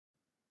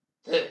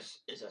This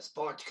is a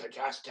Sports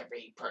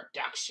Catastrophe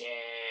production.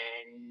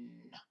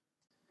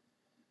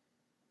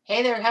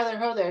 Hey there, how there,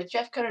 ho there, it's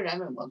Jeff Cutter, and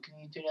I'm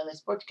welcoming you to another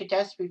Sports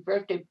Catastrophe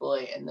birthday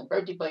boy. And the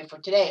birthday boy for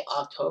today,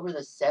 October the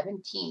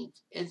 17th,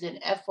 is an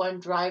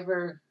F1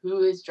 driver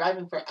who is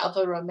driving for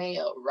Alfa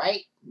Romeo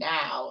right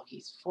now.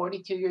 He's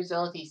 42 years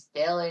old, he's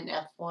still in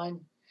F1.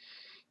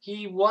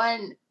 He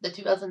won the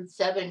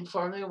 2007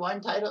 Formula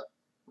One title,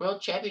 World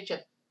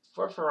Championship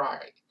for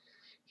Ferrari.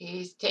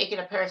 He's taken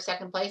a pair of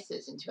second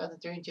places in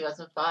 2003 and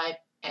 2005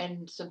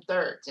 and some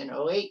thirds in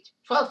 08,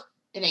 12,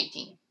 and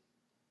 18.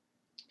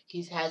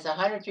 He has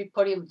 103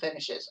 podium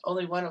finishes,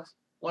 only one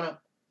of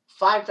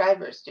 5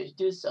 drivers to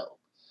do so.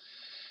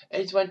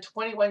 And he's won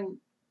 21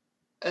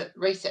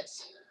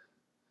 races.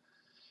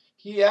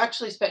 He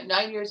actually spent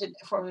 9 years in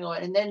Formula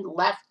One and then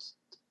left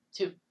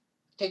to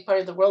take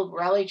part of the World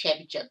Rally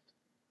Championship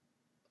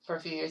for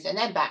a few years and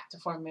then back to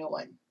Formula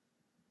One.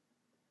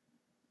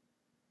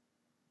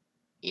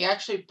 He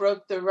actually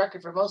broke the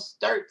record for most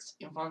starts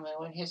in Formula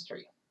One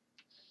history.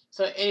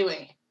 So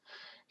anyway,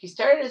 he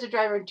started as a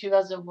driver in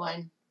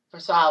 2001 for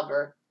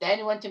Sauber. Then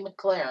he went to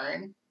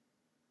McLaren,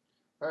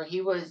 where he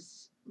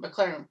was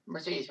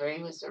Mercedes, where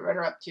he was the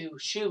runner-up to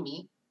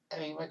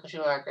Michael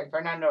Schumacher and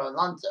Fernando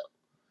Alonso.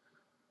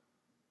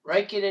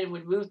 Raikkonen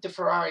would move to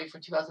Ferrari for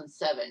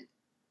 2007,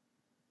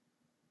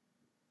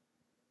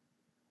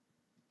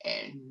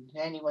 and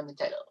then he won the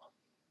title.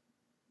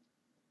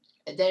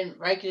 And then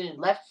Raikkonen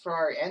left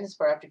Ferrari and the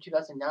sport after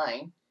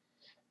 2009,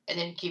 and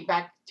then came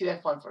back to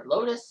F1 for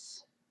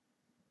Lotus.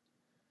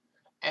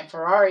 And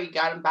Ferrari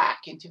got him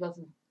back in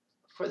 2000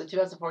 for the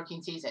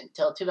 2014 season.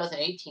 Until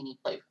 2018,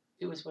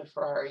 he was with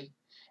Ferrari,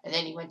 and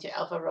then he went to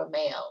Alfa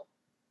Romeo.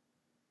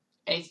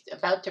 And he's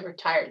about to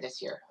retire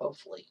this year,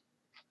 hopefully.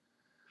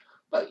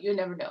 But you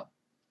never know.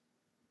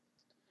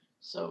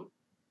 So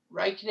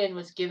Raikkonen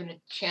was given a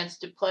chance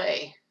to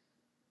play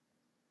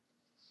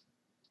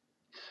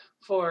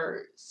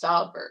for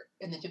Sauber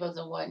in the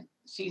 2001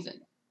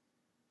 season.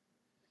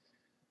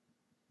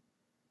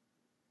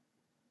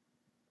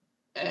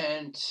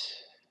 And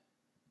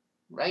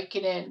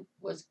Raikkonen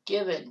was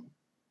given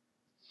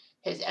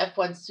his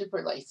F1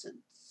 super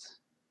license,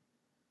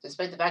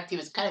 despite the fact he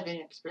was kind of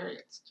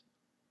inexperienced.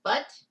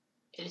 But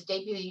in his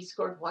debut, he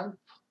scored one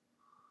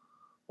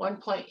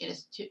point in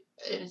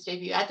his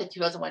debut at the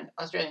 2001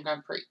 Australian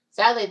Grand Prix.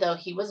 Sadly, though,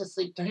 he was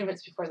asleep 30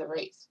 minutes before the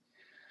race.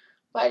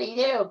 But he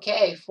did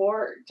okay.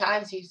 4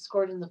 times he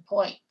scored in the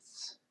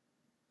points.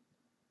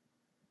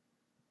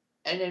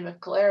 And then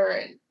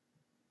McLaren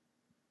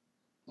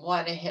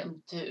wanted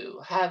him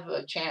to have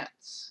a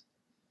chance,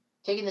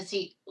 taking the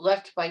seat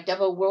left by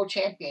double world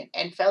champion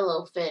and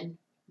fellow Finn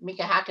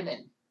Mika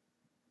Hakkinen.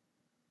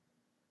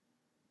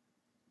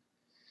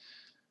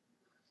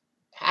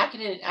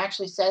 Hakkinen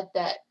actually said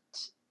that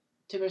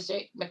to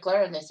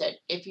McLaren. They said,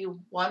 if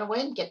you want to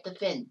win, get the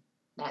Finn,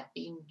 that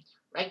being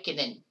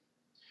Raikkonen.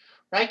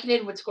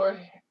 Raikkonen would score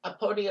a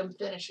podium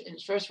finish in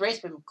his first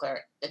race with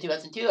McLaren, the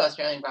 2002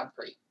 Australian Grand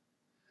Prix.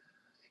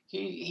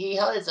 He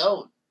held his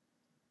own.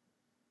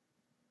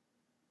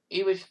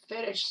 He would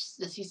finish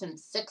the season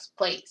 6th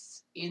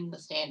place in the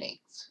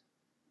standings.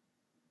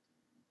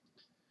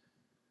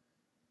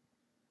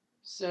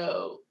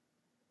 So,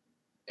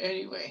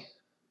 anyway,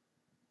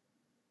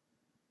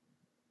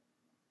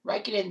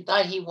 Raikkonen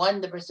thought he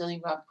won the Brazilian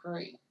Grand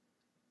Prix.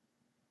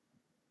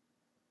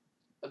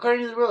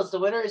 According to the rules, the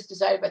winner is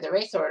decided by the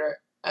race order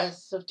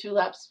as of 2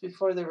 laps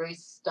before the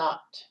race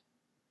stopped,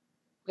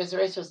 because the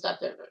race was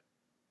stopped at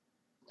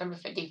number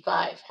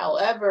 55.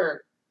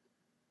 However,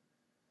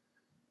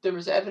 there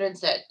was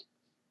evidence that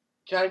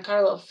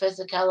Giancarlo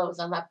Fisichella was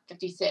on lap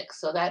 56,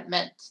 so that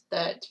meant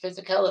that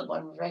Fisichella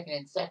won with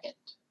Raikkonen second.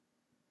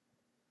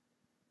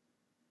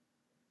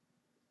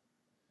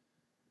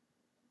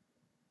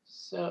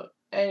 So,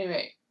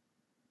 anyway,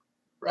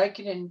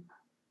 Raikkonen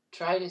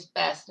tried his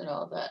best and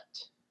all that.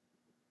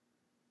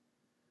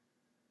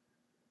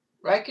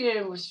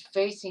 Raikkonen was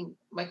facing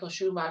Michael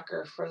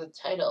Schumacher for the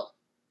title,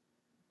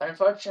 but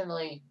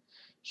unfortunately,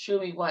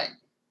 Schumi won.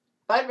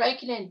 But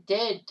Raikkonen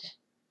did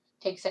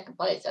take second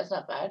place. That's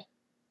not bad.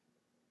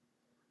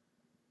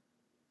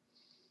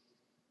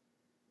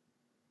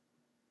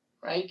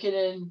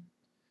 Raikkonen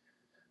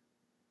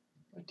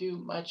would do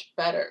much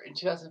better in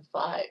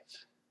 2005.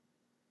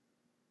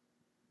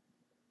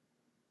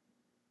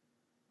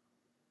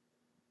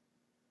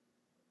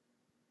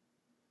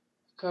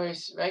 Of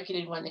course,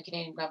 Raikkonen won the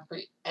Canadian Grand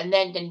Prix and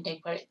then didn't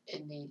take part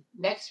in the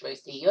next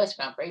race, the US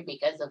Grand Prix,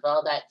 because of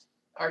all that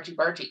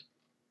argy-bargy.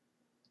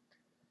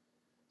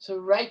 So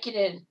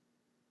Raikkonen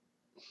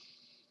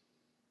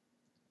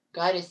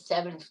got his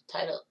 7th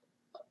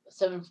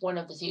win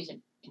of the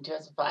season in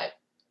 2005.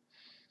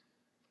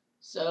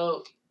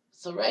 So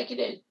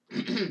Raikkonen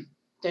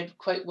did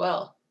quite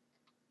well.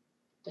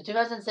 The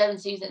 2007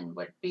 season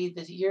would be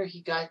the year he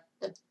got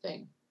the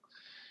thing.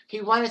 He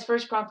won his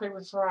first Grand Prix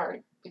with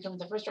Ferrari, becoming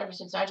the first driver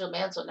since Nigel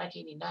Mansell in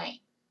 1989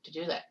 to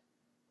do that.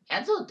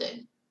 Mansell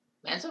didn't.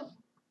 Mansell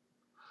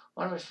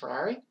won with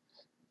Ferrari?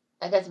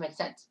 That doesn't make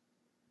sense.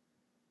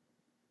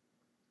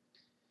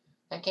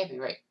 That can't be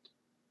right.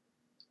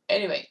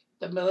 Anyway,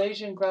 the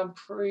Malaysian Grand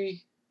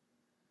Prix,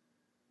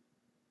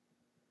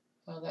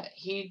 well, that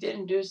he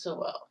didn't do so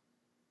well.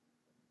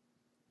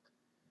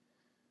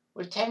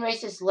 With 10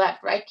 races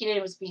left, Raikkonen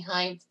was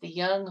behind the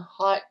young,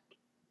 hot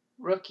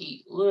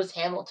rookie Lewis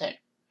Hamilton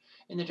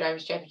in the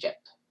Drivers' Championship.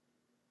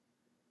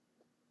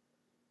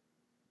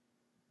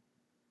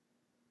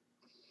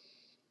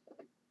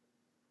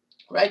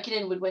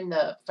 Raikkonen would win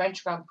the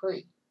French Grand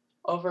Prix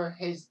over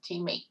his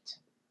teammate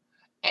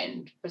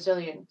and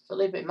Brazilian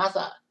Felipe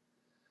Massa.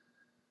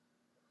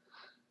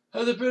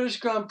 Of the British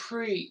Grand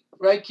Prix,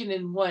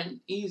 Raikkonen won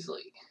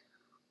easily.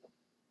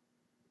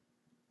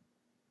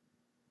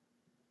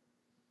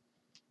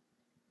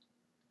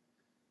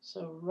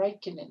 So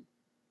Raikkonen.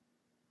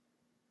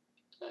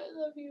 I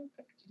love you,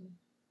 Raikkonen.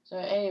 So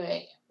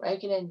anyway,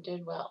 Raikkonen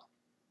did well.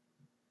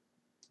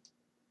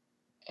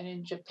 And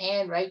in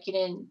Japan,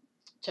 Raikkonen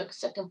took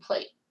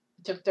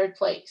third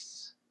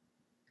place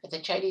at the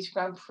Chinese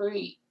Grand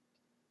Prix.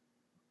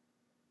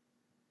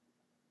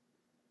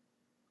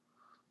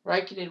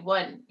 Raikkonen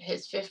won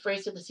his 5th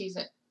race of the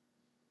season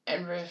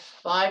and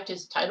revived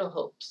his title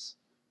hopes.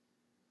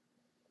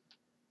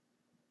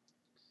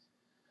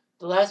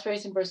 The last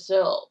race in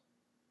Brazil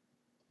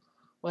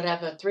would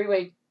have a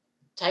 3-way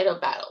title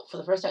battle for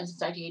the first time since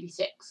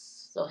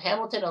 1986. So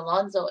Hamilton,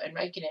 Alonso, and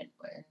Raikkonen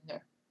were in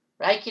there.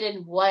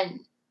 Raikkonen won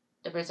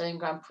the Brazilian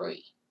Grand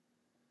Prix.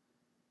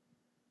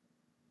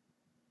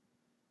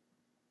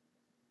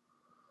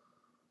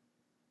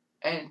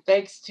 And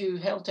thanks to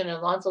Hamilton and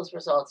Alonso's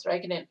results,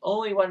 Raikkonen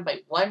only won by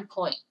 1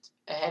 point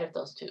ahead of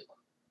those two.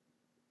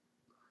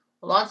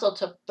 Alonso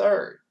took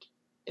 3rd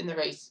in the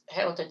race.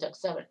 Hamilton took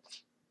 7th.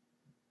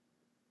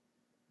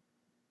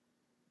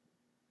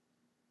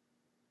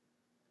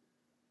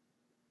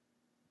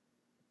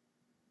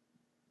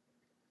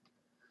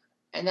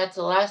 And that's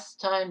the last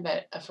time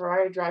that a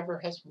Ferrari driver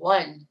has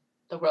won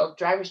the World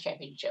Drivers'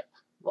 Championship.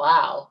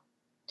 Wow.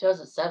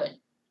 2007.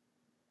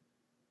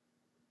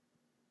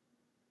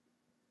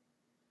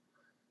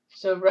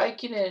 So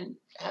Raikkonen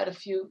had a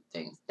few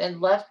things, then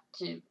left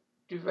to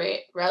do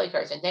rally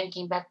cars, and then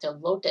came back to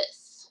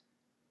Lotus.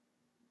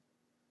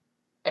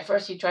 At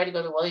first he tried to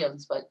go to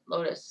Williams, but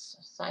Lotus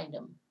signed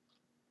him.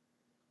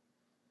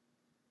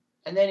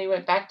 And then he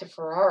went back to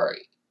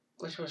Ferrari,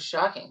 which was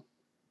shocking.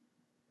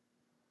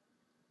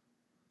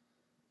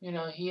 You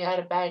know, he had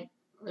a bad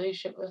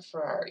relationship with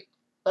Ferrari,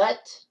 but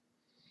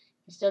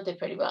he still did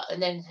pretty well.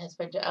 And then has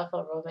been to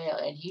Alfa Romeo,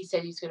 and he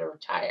said he's going to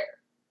retire.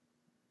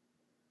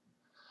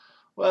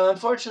 Well,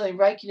 unfortunately,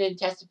 Raikkonen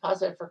tested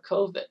positive for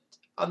COVID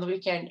on the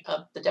weekend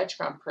of the Dutch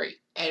Grand Prix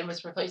and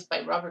was replaced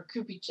by Robert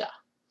Kubica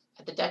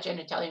at the Dutch and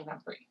Italian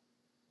Grand Prix.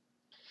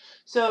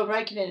 So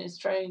Raikkonen is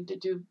trying to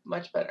do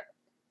much better.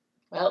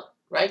 Well,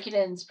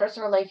 Raikkonen's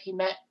personal life, he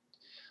met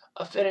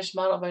a Finnish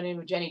model by the name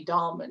of Jenny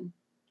Dahlman,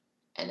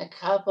 and the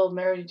couple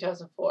married in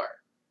 2004.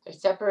 They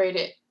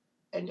separated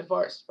and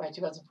divorced by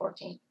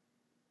 2014.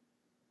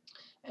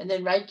 And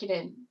then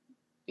Raikkonen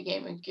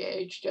became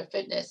engaged to a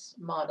fitness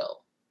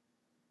model.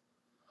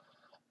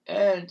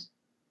 And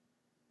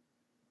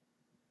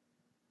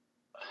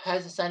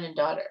has a son and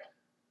daughter.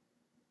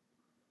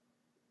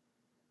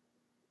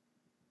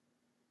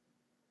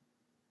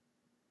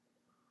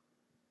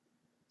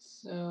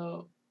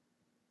 So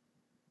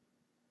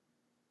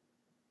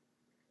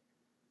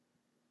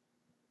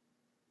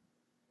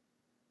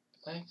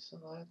likes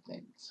a lot of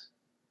things.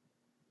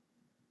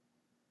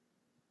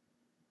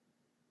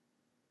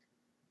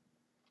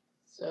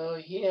 So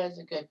he has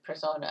a good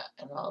persona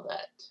and all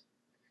that.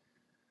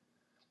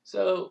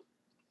 So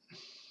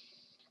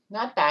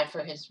not bad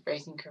for his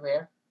racing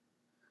career.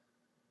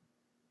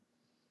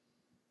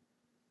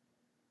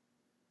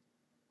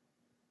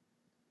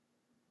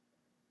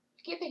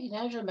 I keep thinking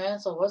Nigel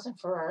Mansell wasn't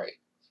Ferrari.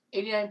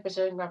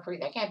 89% Grand Prix.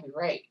 That can't be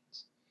right.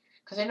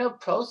 Because I know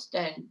Prost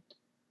and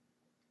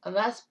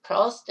unless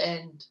Prost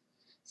and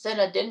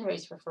Senna didn't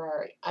race for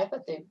Ferrari. I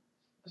thought they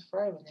was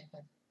Ferrari when they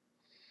had.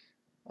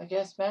 I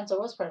guess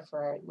Mansell was part of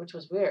Ferrari, which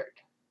was weird.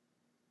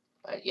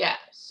 But yeah,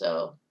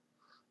 so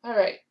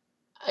alright.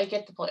 I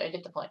get the point.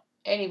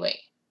 Anyway,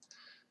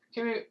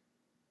 Kimi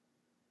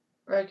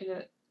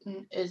Raikkonen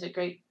is a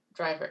great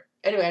driver.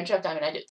 Anyway, I'm Jeff Diamond. I do.